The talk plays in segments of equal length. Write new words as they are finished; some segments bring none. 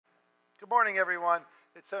Good morning, everyone.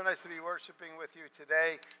 It's so nice to be worshiping with you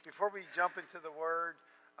today. Before we jump into the Word,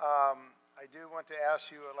 I do want to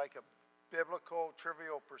ask you a biblical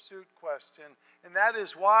trivial pursuit question, and that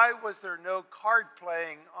is, why was there no card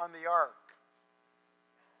playing on the ark?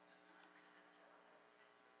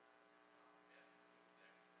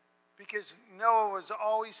 Because Noah was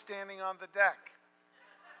always standing on the deck.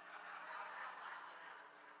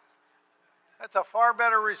 That's a far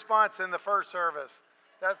better response than the first service.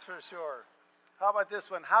 That's for sure. How about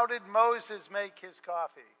this one? How did Moses make his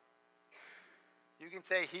coffee? You can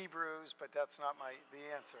say Hebrews, but that's not the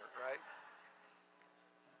answer, right?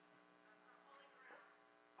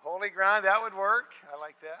 Holy ground, that would work. I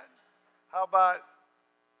like that. How about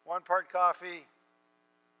 1 part coffee,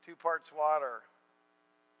 2 parts water?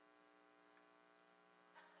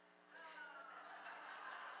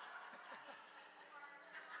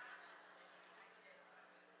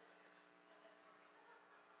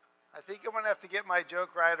 I think I'm going to have to get my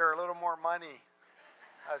joke writer a little more money.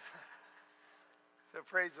 So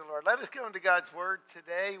praise the Lord. Let us go into God's Word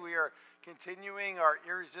today. We are continuing our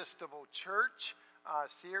Irresistible Church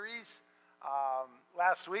series.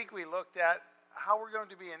 Last week we looked at how we're going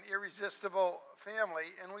to be an irresistible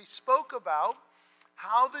family, and we spoke about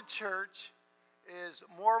how the church is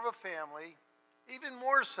more of a family, even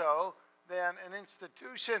more so than an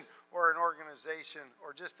institution or an organization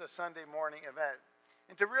or just a Sunday morning event.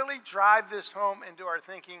 And to really drive this home into our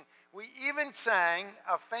thinking, we even sang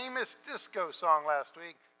a famous disco song last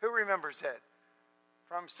week. Who remembers it?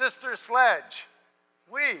 From Sister Sledge.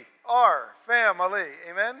 We are family.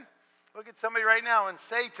 Amen? Look at somebody right now and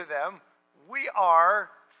say to them, we are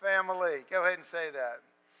family. Go ahead and say that.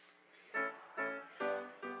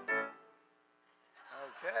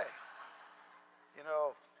 Okay.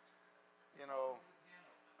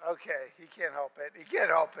 Okay, he can't help it. He can't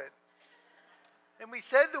help it. And we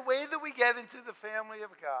said the way that we get into the family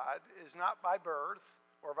of God is not by birth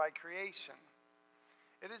or by creation.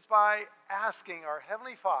 It is by asking our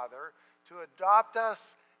Heavenly Father to adopt us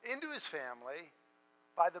into His family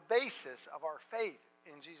by the basis of our faith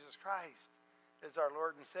in Jesus Christ as our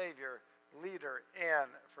Lord and Savior, leader,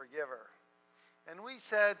 and forgiver. And we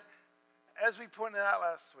said, as we pointed out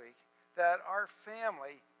last week, that our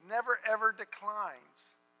family never ever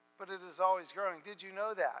declines, but it is always growing. Did you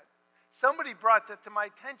know that? Somebody brought that to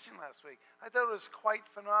my attention last week. I thought it was quite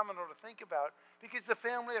phenomenal to think about, because the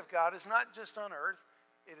family of God is not just on earth,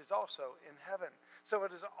 it is also in heaven. So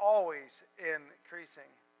it is always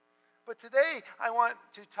increasing. But today I want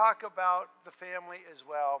to talk about the family as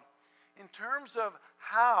well, in terms of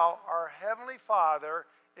how our Heavenly Father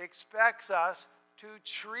expects us to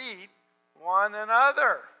treat one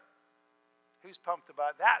another. Who's pumped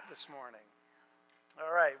about that this morning?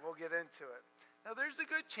 All right, we'll get into it. Now, there's a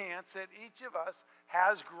good chance that each of us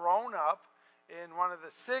has grown up in one of the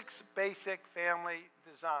 6 basic family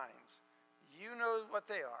designs. You know what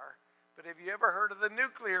they are, but have you ever heard of the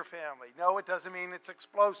nuclear family? No, it doesn't mean it's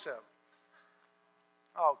explosive.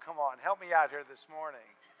 Oh, come on, help me out here this morning.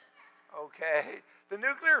 Okay, the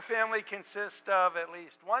nuclear family consists of at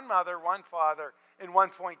least one mother, one father, and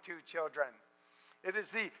 1.2 children. It is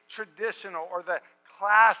the traditional or the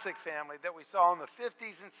classic family that we saw in the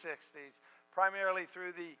 50s and 60s, primarily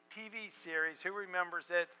through the TV series, who remembers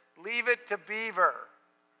it, Leave It to Beaver,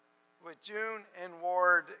 with June and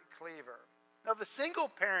Ward Cleaver. Now, the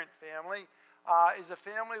single-parent family is a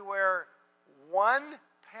family where one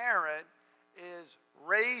parent is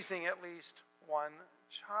raising at least one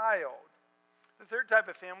child. The third type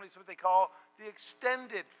of family is what they call the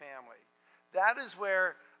extended family. That is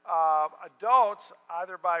where adults,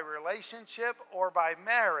 either by relationship or by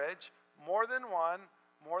marriage, more than one,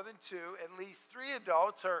 more than 2, at least 3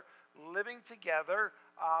 adults are living together,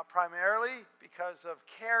 primarily because of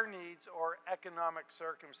care needs or economic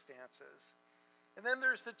circumstances. And then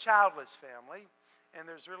there's the childless family, and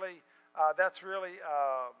there's really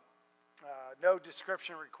no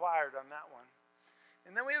description required on that one.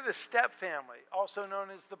 And then we have the step family, also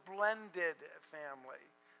known as the blended family.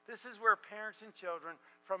 This is where parents and children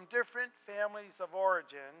from different families of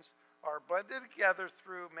origins are blended together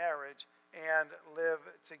through marriage and live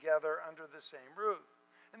together under the same roof.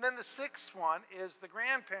 And then the 6th one is the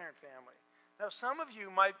grandparent family. Now, some of you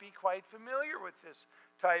might be quite familiar with this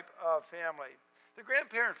type of family. The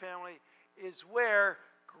grandparent family is where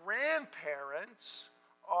grandparents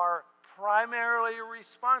are primarily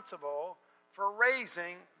responsible for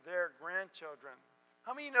raising their grandchildren.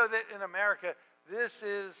 How many of you know that in America, this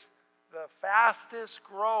is the fastest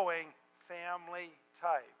growing family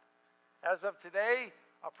type? As of today,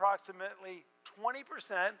 approximately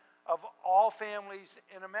 20% of all families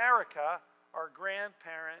in America are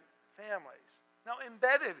grandparent families. Now,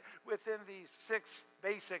 embedded within these 6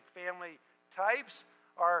 basic family types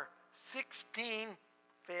are 16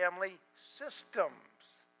 family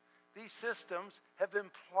systems. These systems have been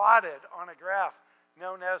plotted on a graph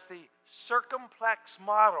known as the circumplex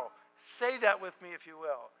model. Say that with me, if you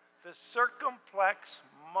will. The circumplex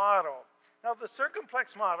model. Now, the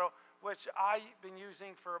circumplex model, which I've been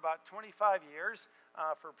using for about 25 years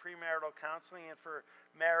for premarital counseling and for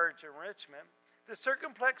marriage enrichment, the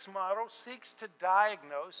circumplex model seeks to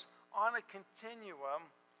diagnose on a continuum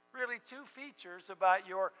really 2 features about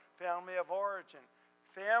your family of origin: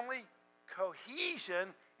 family cohesion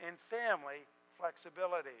and family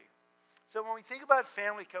flexibility. So when we think about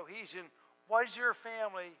family cohesion, was your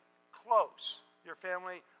family close? Your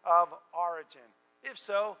family of origin? If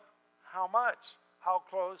so, how much? How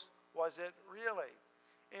close was it really?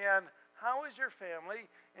 And how is your family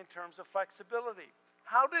in terms of flexibility?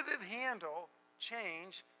 How did it handle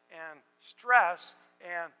change and stress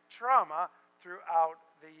and trauma throughout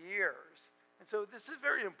the years? And so this is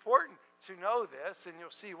very important to know this, and you'll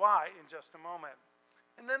see why in just a moment.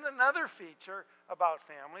 And then another feature about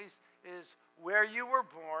families is where you were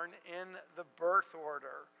born in the birth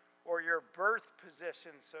order, or your birth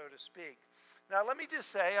position, so to speak. Now, let me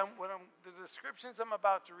just say, the descriptions I'm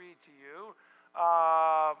about to read to you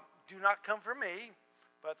do not come from me,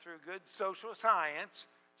 but through good social science.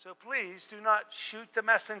 So please do not shoot the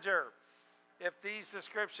messenger if these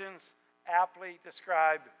descriptions aptly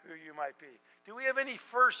describe who you might be. Do we have any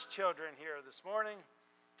first children here this morning?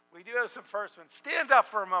 We do have some first ones. Stand up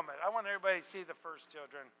for a moment. I want everybody to see the first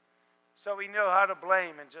children so we know how to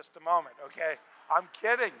blame in just a moment, okay? I'm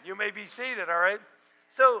kidding. You may be seated, all right?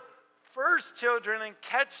 So, first children, and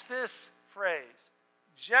catch this phrase,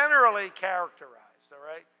 generally characterized, all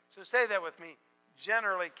right? So say that with me,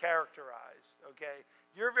 generally characterized, okay?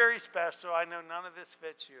 You're very special. I know none of this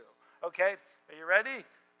fits you, okay? Are you ready?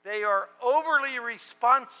 They are overly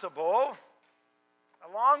responsible,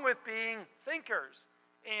 along with being thinkers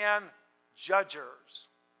and judgers,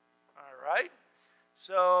 all right?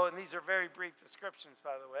 So, and these are very brief descriptions,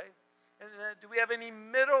 by the way. And do we have any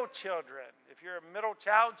middle children? If you're a middle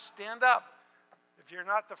child, stand up. If you're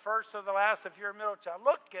not the first or the last, if you're a middle child,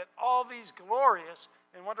 look at all these glorious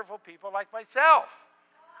and wonderful people like myself.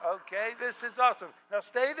 Okay, this is awesome. Now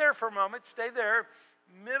stay there for a moment, stay there.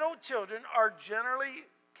 Middle children are generally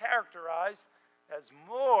characterized as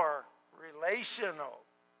more relational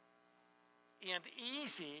and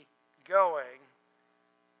easygoing,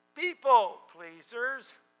 people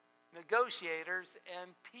pleasers, negotiators,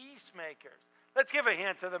 and peacemakers. Let's give a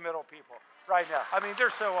hand to the middle people right now. I mean,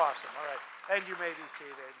 they're so awesome. All right, and you may be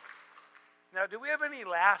seated. Now, do we have any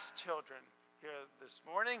last children here this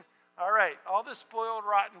morning? All right, all the spoiled,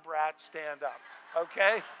 rotten brats, stand up,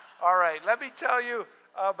 okay? All right, let me tell you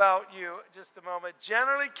about you just a moment.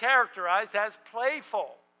 Generally characterized as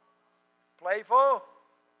playful,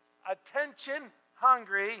 attention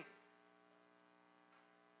hungry,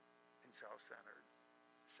 and self-centered.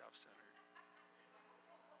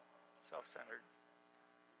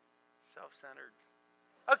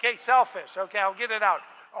 Okay, selfish. Okay, I'll get it out.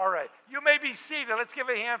 All right, you may be seated. Let's give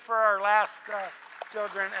a hand for our last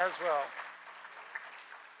children as well.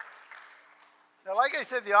 Now, like I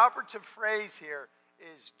said, the operative phrase here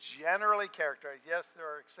is generally characterized. Yes, there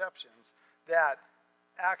are exceptions that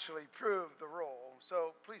actually prove the rule,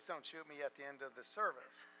 so please don't shoot me at the end of the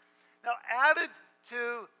service. Now, added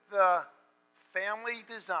to the family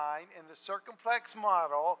design and the circumplex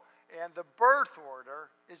model and the birth order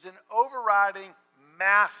is an overriding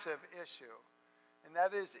massive issue. And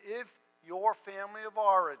that is if your family of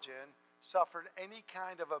origin suffered any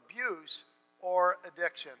kind of abuse or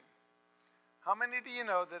addiction. How many do you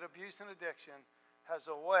know that abuse and addiction has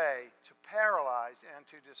a way to paralyze and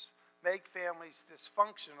to make families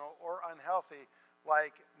dysfunctional or unhealthy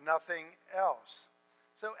like nothing else?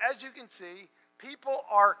 So as you can see, people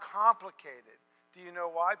are complicated. Do you know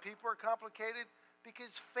why people are complicated?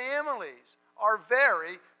 Because families are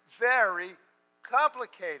very, very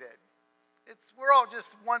complicated. We're all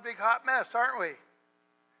just one big hot mess, aren't we?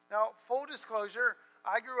 Now, full disclosure,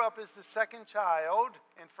 I grew up as the second child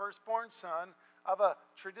and firstborn son of a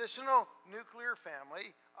traditional nuclear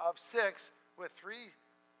family of 6 with 3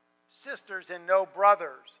 sisters and no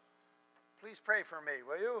brothers. Please pray for me,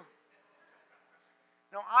 will you?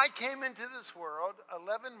 Now, I came into this world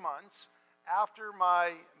 11 months after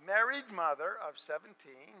my married mother of 17.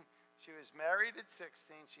 She was married at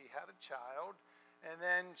 16. She had a child. And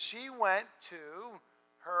then she went to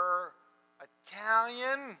her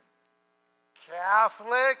Italian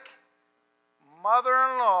Catholic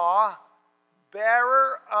mother-in-law,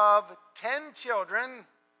 bearer of 10 children,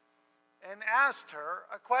 and asked her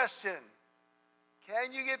a question.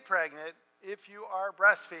 Can you get pregnant if you are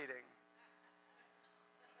breastfeeding?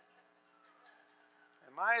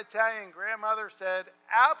 And my Italian grandmother said,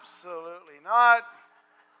 absolutely not.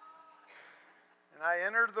 And I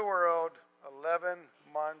entered the world 11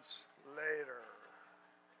 months later.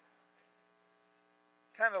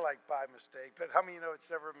 Kind of like by mistake, but how many know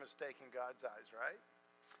it's never a mistake in God's eyes, right?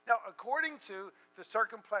 Now, according to the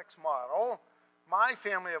circumplex model, my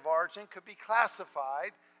family of origin could be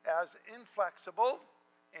classified as inflexible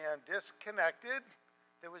and disconnected,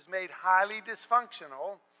 that was made highly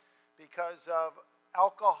dysfunctional because of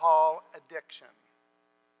alcohol addiction.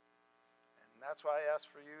 And that's why I ask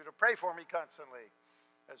for you to pray for me constantly,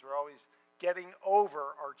 as we're always getting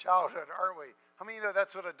over our childhood, aren't we? How many of you know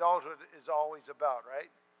that's what adulthood is always about, right?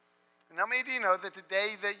 And how many of you know that the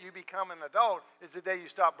day that you become an adult is the day you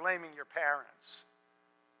stop blaming your parents?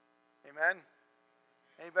 Amen?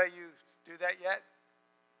 Anybody you do that yet?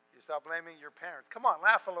 You stop blaming your parents. Come on,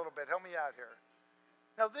 laugh a little bit. Help me out here.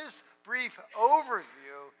 Now, this brief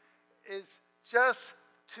overview is just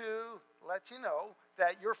to let you know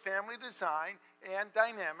that your family design and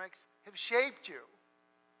dynamics have shaped you.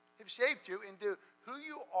 Have shaped you into who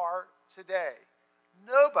you are today.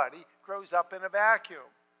 Nobody grows up in a vacuum.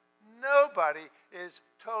 Nobody is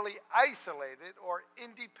totally isolated or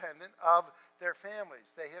independent of their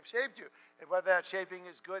families. They have shaped you. And whether that shaping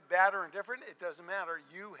is good, bad, or indifferent, it doesn't matter.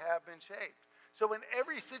 You have been shaped. So in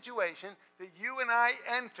every situation that you and I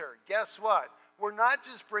enter, guess what? We're not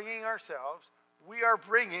just bringing ourselves, we are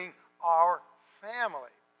bringing our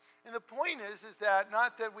family. And the point is that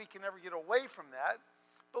not that we can ever get away from that,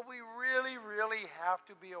 but we really, really have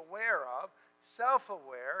to be aware of,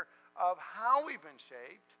 self-aware of how we've been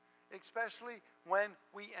shaped, especially when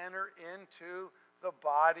we enter into the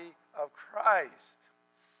body of Christ.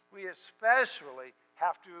 We especially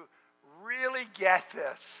have to really get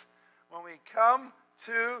this when we come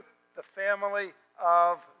to the family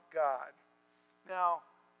of God. Now,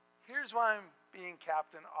 here's why I'm being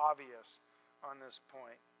Captain Obvious on this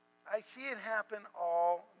point. I see it happen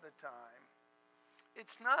all the time.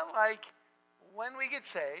 It's not like when we get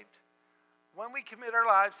saved, when we commit our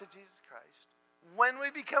lives to Jesus Christ, when we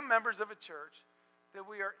become members of a church, that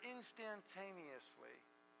we are instantaneously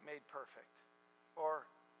made perfect or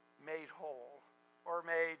made whole or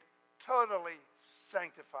made totally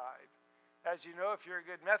sanctified. As you know, if you're a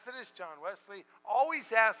good Methodist, John Wesley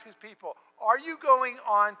always asks his people, are you going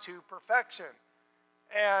on to perfection?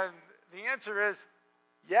 And the answer is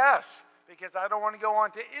yes, because I don't want to go on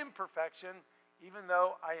to imperfection, even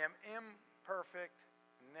though I am imperfect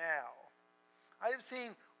now. I have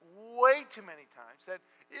seen way too many times that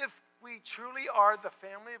if we truly are the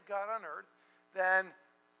family of God on earth, then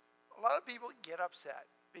a lot of people get upset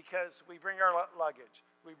because we bring our luggage,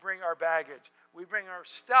 we bring our baggage, we bring our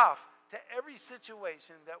stuff to every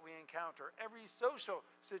situation that we encounter, every social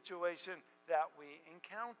situation that we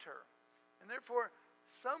encounter. And therefore,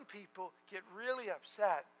 some people get really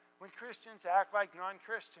upset when Christians act like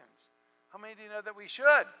non-Christians. How many do you know that we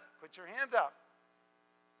should? Put your hand up.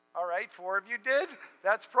 All right, 4 of you did.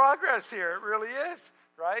 That's progress here. It really is,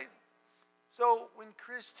 right? So when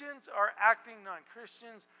Christians are acting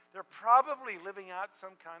non-Christians, they're probably living out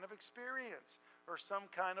some kind of experience or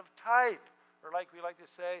some kind of type. Or like we like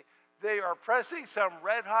to say, they are pressing some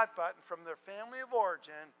red-hot button from their family of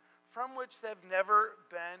origin from which they've never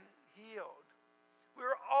been healed.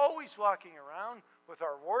 We're always walking around with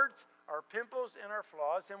our warts, our pimples, and our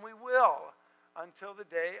flaws, and we will until the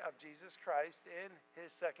day of Jesus Christ in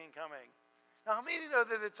his second coming. Now, how many of you know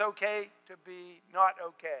that it's okay to be not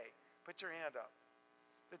okay? Put your hand up.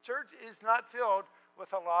 The church is not filled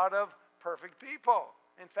with a lot of perfect people.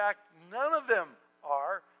 In fact, none of them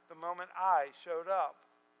are the moment I showed up.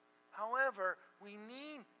 However, we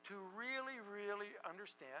need to really, really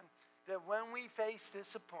understand that when we face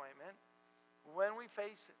disappointment, when we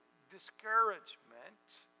face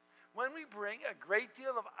discouragement, when we bring a great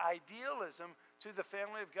deal of idealism to the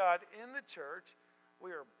family of God in the church,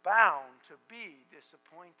 we are bound to be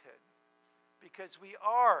disappointed. Because we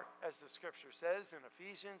are, as the scripture says in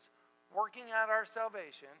Ephesians, working out our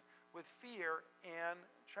salvation with fear and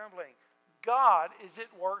trembling. God is at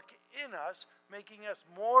work in us, making us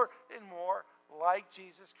more and more like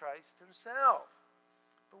Jesus Christ himself.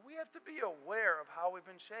 But we have to be aware of how we've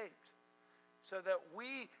been shaped so that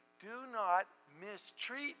we do not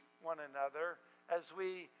mistreat one another as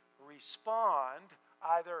we respond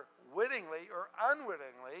either wittingly or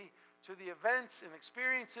unwittingly to the events and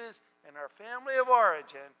experiences in our family of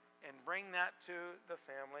origin and bring that to the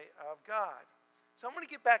family of God. So I'm going to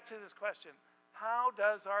get back to this question. How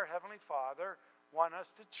does our Heavenly Father want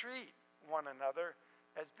us to treat one another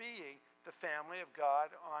as being the family of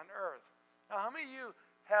God on earth. Now, how many of you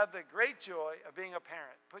had the great joy of being a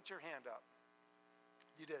parent? Put your hand up.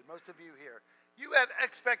 You did, most of you here. You had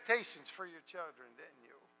expectations for your children, didn't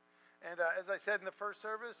you? And as I said in the first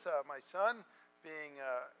service, my son, being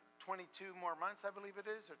 22 more months, I believe it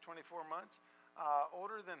is, or 24 months,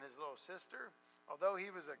 older than his little sister, although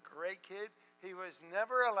he was a great kid, he was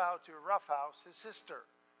never allowed to roughhouse his sister.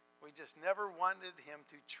 We just never wanted him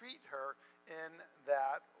to treat her in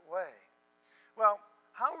that way. Well,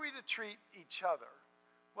 how are we to treat each other?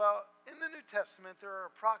 Well, in the New Testament, there are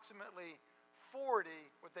approximately 40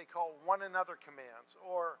 what they call one another commands,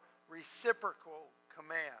 or reciprocal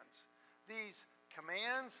commands. These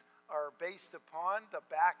commands are based upon the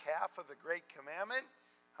back half of the Great Commandment.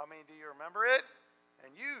 How many do you remember it?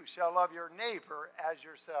 And you shall love your neighbor as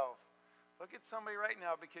yourself. Look at somebody right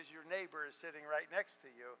now, because your neighbor is sitting right next to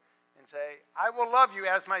you, and say, I will love you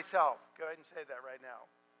as myself. Go ahead and say that right now.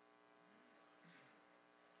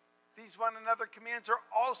 These one another commands are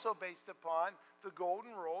also based upon the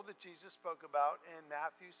golden rule that Jesus spoke about in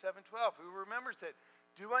Matthew 7:12. Who remembers it?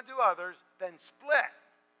 Do unto others, then split.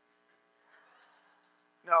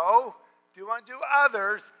 No, do unto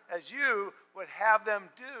others as you would have them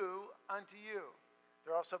do unto you.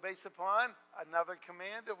 They're also based upon another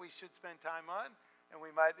command that we should spend time on, and we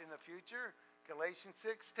might in the future. Galatians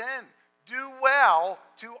 6:10. Do well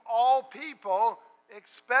to all people,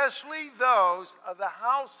 especially those of the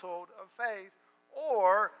household of faith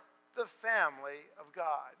or the family of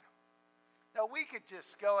God. Now, we could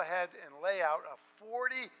just go ahead and lay out a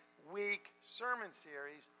 40-week sermon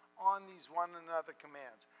series on these one another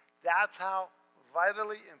commands. That's how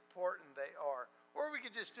vitally important they are. Or we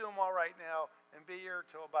could just do them all right now and be here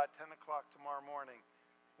till about 10 o'clock tomorrow morning.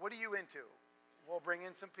 What are you into? We'll bring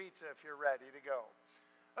in some pizza if you're ready to go.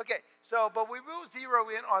 Okay, but we will zero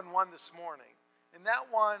in on one this morning. And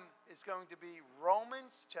that one is going to be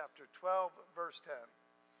Romans chapter 12, verse 10.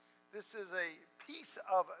 This is a piece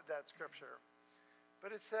of that scripture.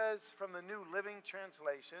 But it says from the New Living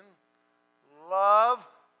Translation, love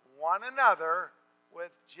one another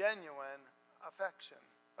with genuine affection.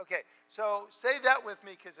 Okay, so say that with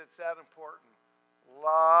me because it's that important.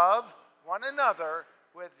 Love one another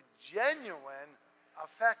with genuine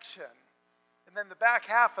affection. And then the back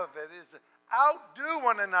half of it is outdo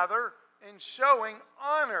one another in showing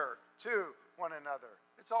honor to one another.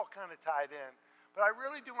 It's all kind of tied in. But I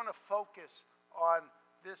really do want to focus on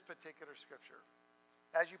this particular scripture.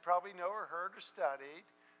 As you probably know or heard or studied,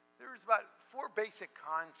 there's about 4 basic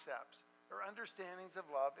concepts or understandings of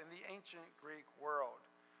love in the ancient Greek world.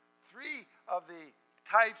 3 of the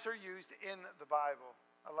types are used in the Bible.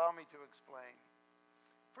 Allow me to explain.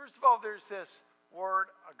 First of all, there's this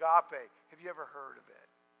word agape. Have you ever heard of it?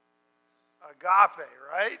 Agape,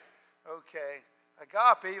 right? Okay.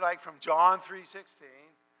 Agape, like from John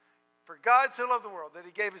 3:16. For God so loved the world that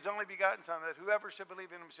he gave his only begotten Son, that whoever should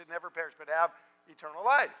believe in him should never perish but have eternal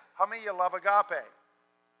life. How many of you love agape?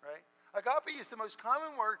 Right? Agape is the most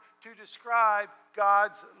common word to describe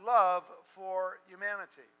God's love for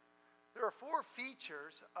humanity. There are 4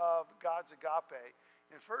 features of God's agape.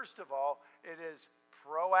 And first of all, it is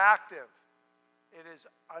proactive. It is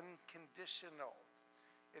unconditional.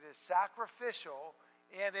 It is sacrificial.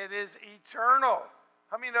 And it is eternal.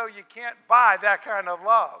 How many know you can't buy that kind of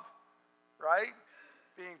love? Right?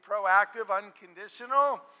 Being proactive,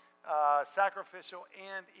 unconditional, sacrificial,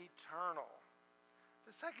 and eternal.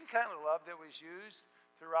 The second kind of love that was used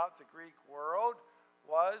throughout the Greek world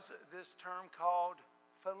was this term called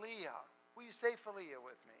philia. Will you say philia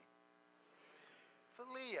with me?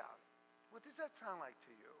 Philia. What does that sound like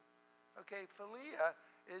to you? Okay, philia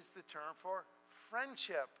is the term for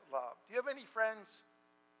friendship love. Do you have any friends?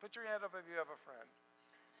 Put your hand up if you have a friend.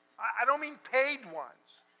 I don't mean paid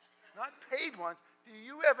ones. Not paid ones. Do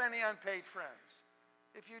you have any unpaid friends?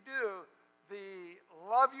 If you do, the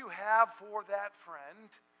love you have for that friend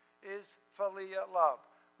is philia love.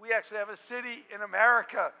 We actually have a city in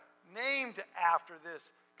America named after this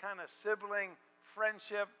kind of sibling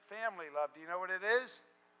friendship family love. Do you know what it is?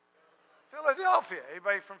 Philadelphia.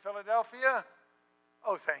 Anybody from Philadelphia?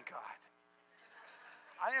 Oh, thank God.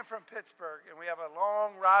 I am from Pittsburgh, and we have a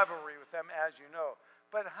long rivalry with them, as you know.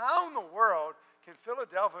 But how in the world can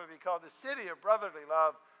Philadelphia be called the city of brotherly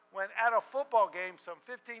love when at a football game some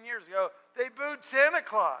 15 years ago, they booed Santa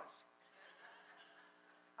Claus?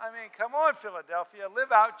 I mean, come on, Philadelphia,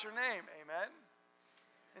 live out your name, amen?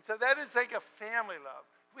 And so that is like a family love.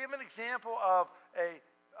 We have an example of a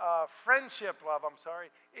friendship love,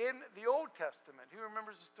 in the Old Testament. Who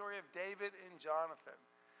remembers the story of David and Jonathan?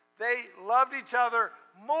 They loved each other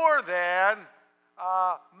more than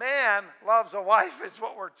man man loves a wife, is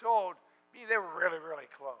what we're told. I mean, they were really, really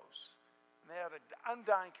close. And they had an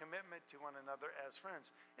undying commitment to one another as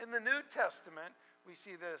friends. In the New Testament, we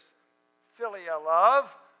see this philia love,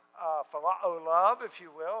 philao love, if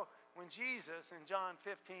you will, when Jesus in John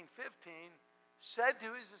 15:15 said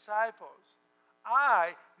to his disciples,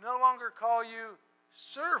 I no longer call you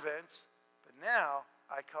servants, but now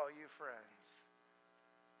I call you friends.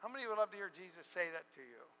 How many would love to hear Jesus say that to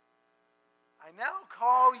you? I now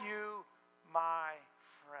call you my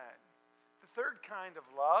friend. The third kind of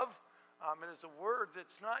love, it is a word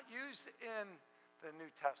that's not used in the New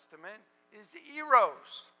Testament, is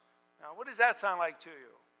eros. Now, what does that sound like to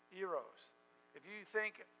you? Eros. If you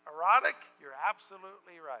think erotic, you're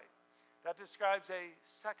absolutely right. That describes a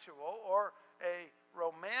sexual or a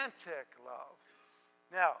romantic love.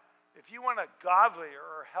 Now, if you want a godlier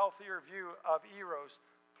or healthier view of eros,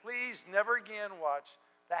 please never again watch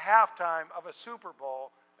the halftime of a Super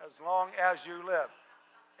Bowl as long as you live.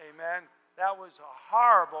 Amen. That was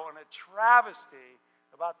horrible and a travesty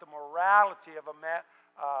about the morality of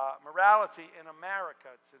morality in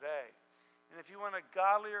America today. And if you want a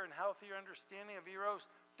godlier and healthier understanding of eros,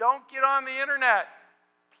 don't get on the internet,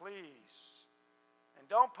 please. And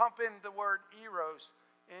don't pump in the word eros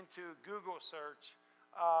into Google search.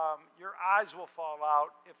 Your eyes will fall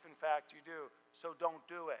out if in fact you do, so don't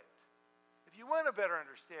do it. If you want a better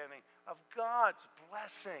understanding of God's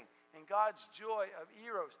blessing and God's joy of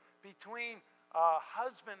eros between a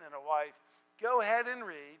husband and a wife, go ahead and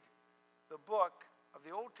read the book of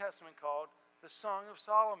the Old Testament called the Song of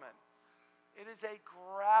Solomon. It is a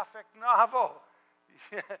graphic novel.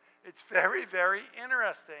 It's very, very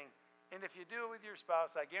interesting. And if you do it with your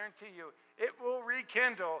spouse, I guarantee you, it will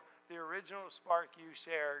rekindle the original spark you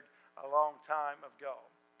shared a long time ago.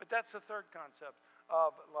 But that's the third concept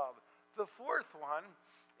of love. The fourth one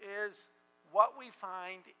is what we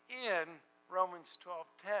find in Romans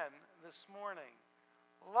 12:10 this morning.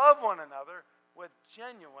 Love one another with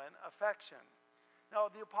genuine affection. Now,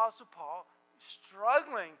 the Apostle Paul,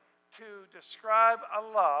 struggling to describe a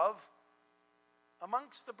love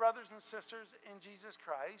amongst the brothers and sisters in Jesus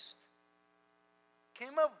Christ,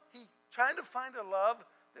 he tried to find a love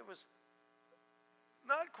that was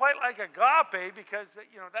not quite like agape, because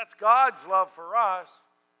that's God's love for us,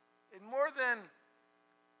 and more than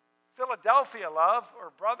Philadelphia love or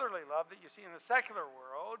brotherly love that you see in the secular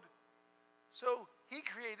world. So he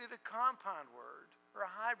created a compound word or a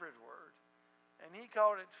hybrid word, and he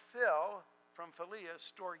called it phil, from philia,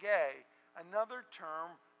 storge, another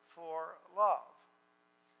term for love.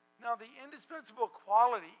 Now, the indispensable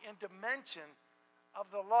quality and dimension of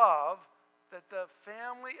the love that the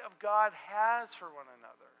family of God has for one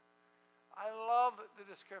another. I love the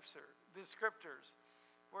descriptors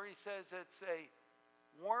where he says it's a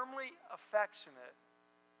warmly affectionate,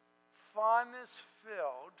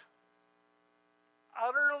 fondness-filled,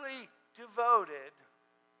 utterly devoted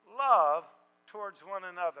love towards one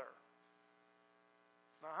another.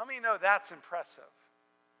 Now, how many know that's impressive?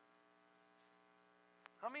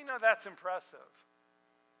 How many know that's impressive?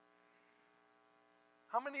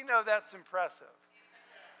 How many know that's impressive?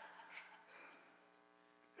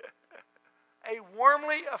 A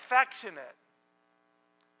warmly affectionate,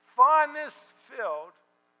 fondness-filled,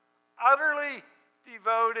 utterly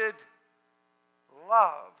devoted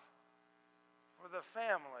love for the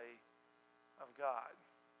family of God.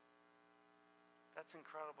 That's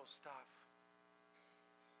incredible stuff.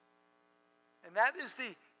 And that is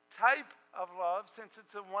the type of love, since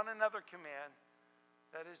it's a one another command,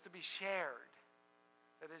 that is to be shared,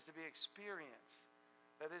 that is to be experienced,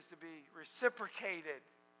 that is to be reciprocated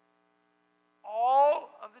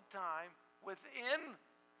all of the time within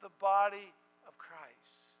the body of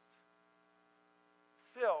Christ.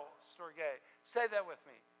 Phil storge. Say that with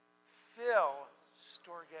me. Phil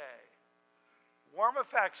storge. Warm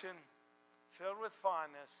affection, filled with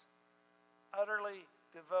fondness, utterly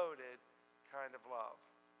devoted kind of love.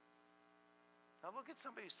 Now look at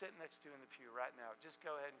somebody who's sitting next to you in the pew right now. Just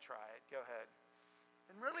go ahead and try it. Go ahead.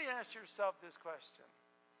 And really ask yourself this question.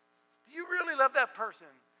 Do you really love that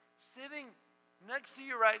person sitting next to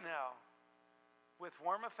you right now with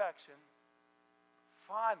warm affection,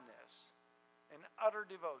 fondness, and utter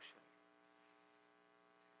devotion?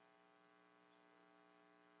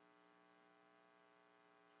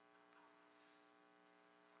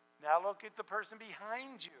 Now look at the person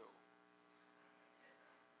behind you,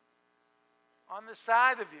 on the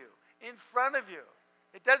side of you, in front of you.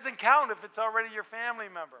 It doesn't count if it's already your family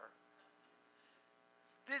member.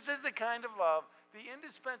 This is the kind of love, the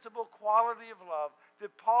indispensable quality of love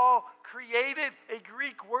that Paul created a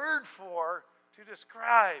Greek word for to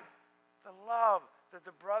describe the love that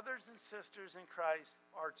the brothers and sisters in Christ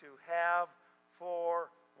are to have for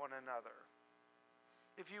one another.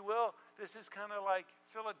 If you will, this is kind of like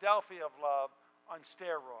Philadelphia of love on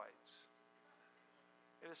steroids.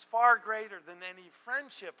 It is far greater than any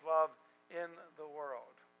friendship love in the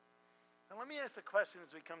world. Now let me ask the question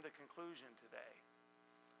as we come to conclusion today.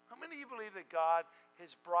 How many of you believe that God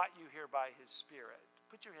has brought you here by His Spirit?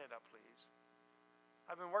 Put your hand up, please.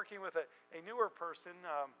 I've been working with a newer person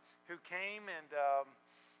who came and,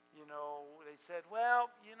 they said,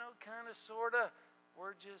 well, kind of, sort of,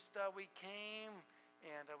 we're just, we came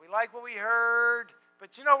and we like what we heard,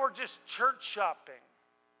 but, we're just church shopping.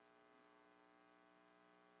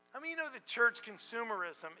 How many know that church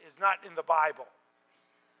consumerism is not in the Bible?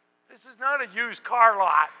 This is not a used car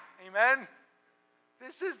lot. Amen?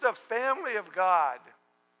 This is the family of God.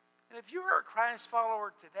 And if you are a Christ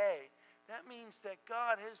follower today, that means that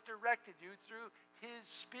God has directed you through His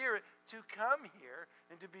Spirit to come here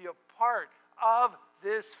and to be a part of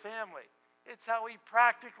this family. It's how He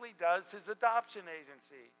practically does His adoption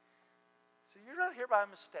agency. So you're not here by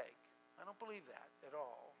mistake. I don't believe that at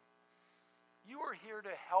all. You are here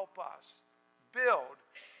to help us build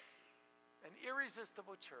an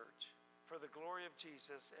irresistible church for the glory of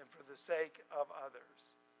Jesus and for the sake of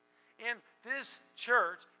others. And this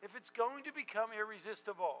church, if it's going to become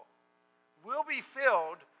irresistible, will be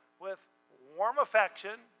filled with warm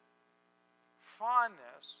affection,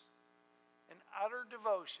 fondness, and utter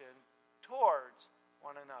devotion towards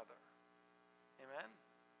one another. Amen?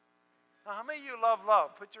 Now, how many of you love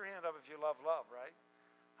love? Put your hand up if you love love, right?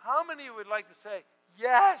 How many would like to say,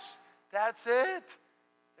 yes, that's it?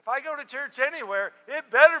 If I go to church anywhere, it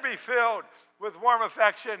better be filled with warm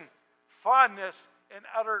affection, fondness, and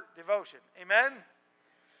utter devotion. Amen?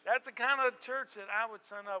 That's the kind of church that I would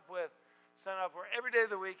sign up for every day of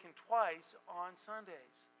the week and twice on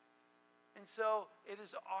Sundays. And so it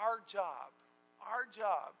is our job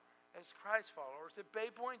as Christ followers at Bay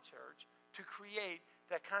Point Church to create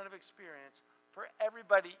that kind of experience for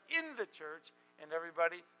everybody in the church and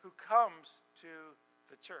everybody who comes to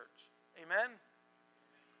the church. Amen?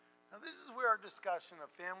 Now this is where our discussion of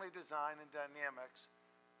family design and dynamics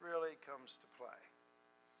really comes to play.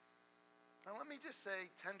 Now let me just say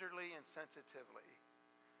tenderly and sensitively,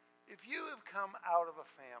 if you have come out of a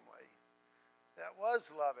family that was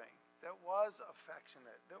loving, that was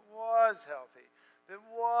affectionate, that was healthy, that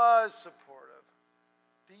was supportive,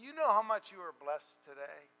 do you know how much you are blessed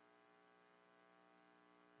today?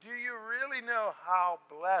 Do you really know how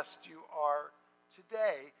blessed you are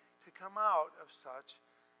today to come out of such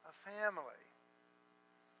a family?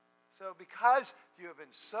 So because you have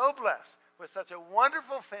been so blessed with such a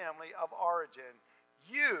wonderful family of origin,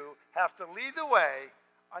 you have to lead the way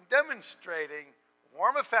on demonstrating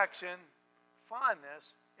warm affection,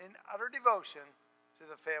 fondness, and utter devotion to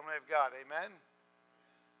the family of God. Amen?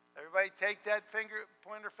 Everybody take that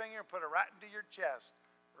pointer finger and put it right into your chest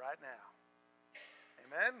right now.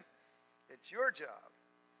 Amen? It's your job.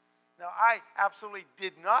 Now, I absolutely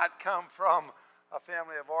did not come from a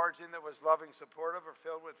family of origin that was loving, supportive, or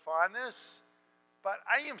filled with fondness, but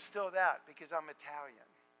I am still that because I'm Italian.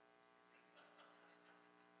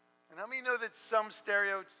 And how many know that some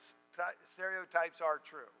stereotypes are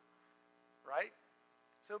true? Right?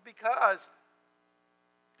 So because,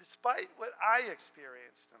 despite what I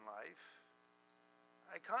experienced in life,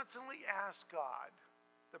 I constantly ask God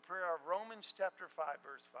the prayer of Romans chapter 5,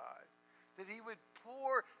 verse 5, that He would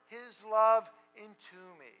pour His love into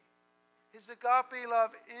me, His agape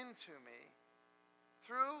love into me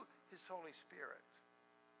through His Holy Spirit.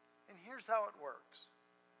 And here's how it works.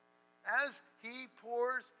 As He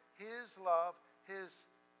pours His love, His,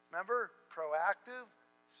 remember, proactive,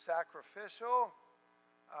 sacrificial,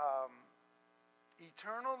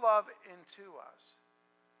 eternal love into us,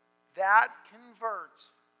 that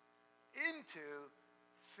converts into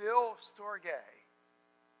Phil Storgay,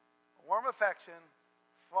 warm affection,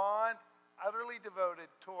 fond, utterly devoted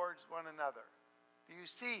towards one another. Do you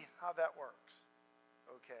see how that works?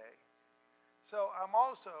 Okay. So I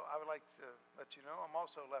would like to let you know, I'm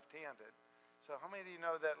also left-handed. So how many of you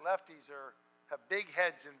know that lefties have big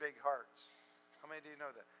heads and big hearts? How many do you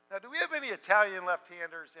know that? Now, do we have any Italian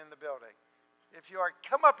left-handers in the building? If you are,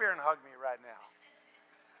 come up here and hug me right now.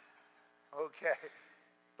 Okay.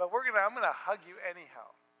 But I'm going to hug you anyhow.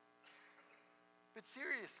 But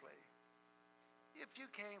seriously, if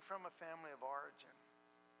you came from a family of origin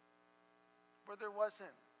where there was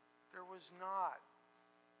not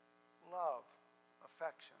love,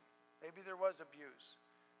 affection, maybe there was abuse,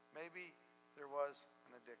 maybe there was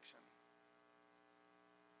an addiction,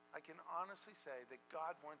 I can honestly say that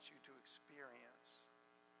God wants you to experience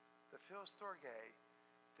the Philstorge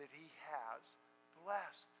that he has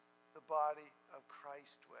blessed the body of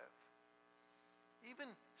Christ with.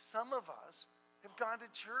 Even some of us have gone to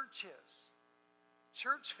churches,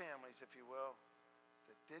 church families, if you will,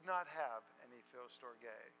 that did not have any Philstorge.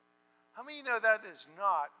 How many of you know that is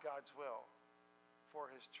not God's will for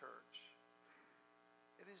his church?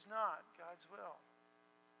 It is not God's will.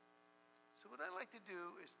 So what I'd like to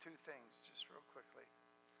do is two things, just real quickly.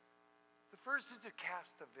 The first is to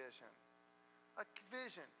cast a vision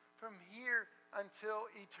from here until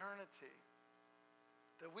eternity,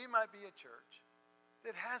 that we might be a church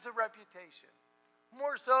that has a reputation,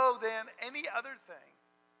 more so than any other thing,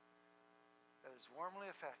 that is warmly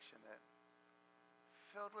affectionate,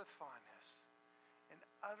 filled with fondness, and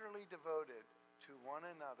utterly devoted to one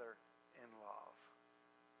another in love.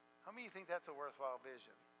 How many of you think that's a worthwhile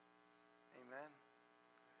vision? Amen.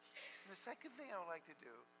 And the second thing I would like to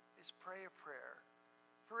do is pray a prayer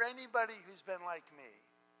for anybody who's been like me,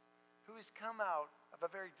 who has come out of a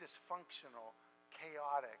very dysfunctional,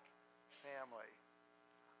 chaotic family.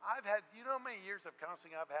 I've had, you know how many years of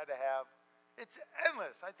counseling I've had to have? It's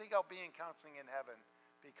endless. I think I'll be in counseling in heaven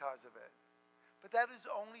because of it. But that is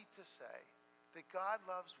only to say that God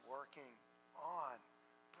loves working on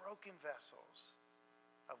broken vessels,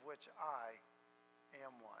 of which I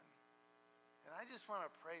am one. And I just want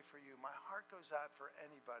to pray for you. My heart goes out for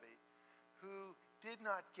anybody who did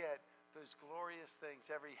not get those glorious things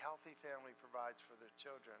every healthy family provides for their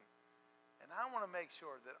children. And I want to make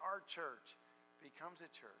sure that our church becomes a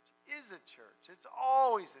church, is a church, it's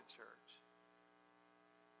always a church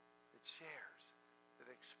that shares, that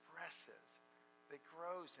expresses, that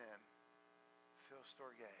grows in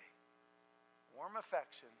Philstorge. Warm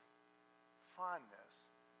affection, fondness,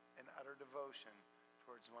 and utter devotion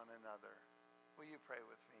towards one another. Will you pray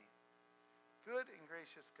with me? Good and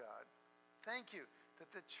gracious God, thank you that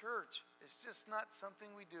the church is just not something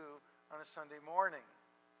we do on a Sunday morning.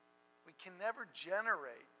 We can never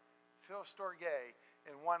generate Philstorge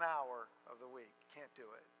in 1 hour of the week. Can't do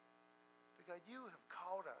it. But God, you have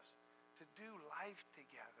called us to do life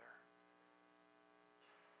together,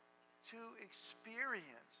 to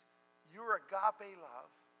experience your agape love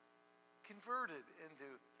converted into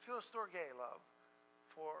Philstorge love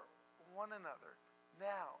for one another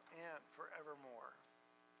now and forevermore.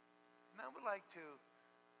 And I would like to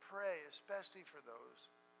pray especially for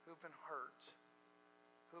those who've been hurt,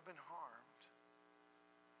 who've been harmed,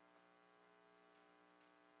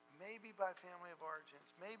 maybe by family of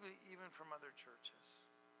origins, maybe even from other churches.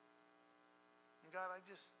 And God, I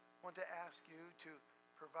just want to ask you to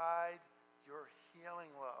provide your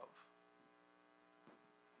healing love,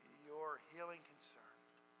 your healing concern,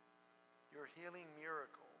 your healing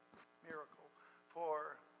miracle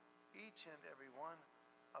for each and every one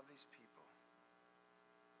of these people.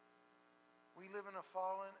 We live in a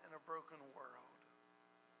fallen and a broken world.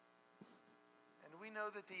 And we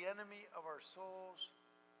know that the enemy of our souls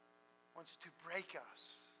wants to break us,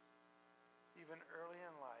 even early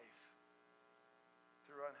in life,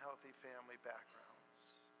 through unhealthy family backgrounds.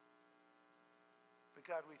 But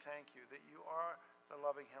God, we thank you that you are the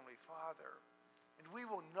loving Heavenly Father, and we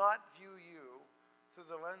will not view you through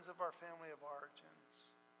the lens of our family of origins,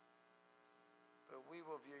 but we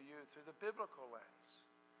will view you through the biblical lens,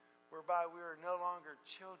 whereby we are no longer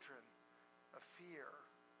children of fear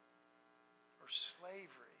or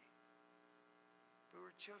slavery, but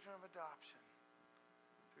we're children of adoption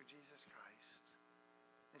through Jesus Christ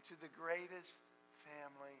into the greatest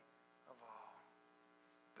family of all.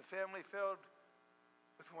 The family filled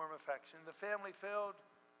with warm affection, the family filled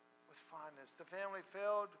with fondness, the family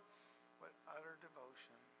filled with utter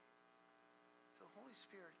devotion. So Holy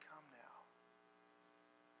Spirit, come now.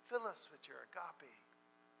 Fill us with your agape.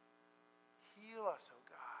 Heal us, O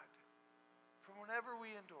God, from whatever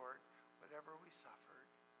we endured, whatever we suffered.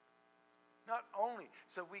 Not only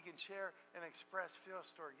so we can share and express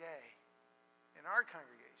Philstorge in our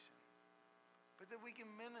congregation, but that we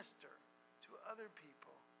can minister to other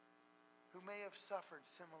people who may have suffered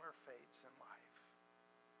similar fates in life.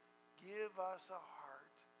 Give us a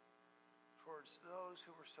heart towards those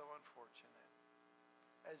who were so unfortunate,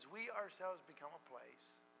 as we ourselves become a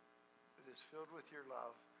place that is filled with your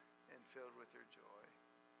love and filled with your joy.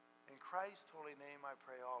 In Christ's holy name I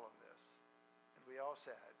pray all of this. And we all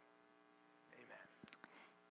said,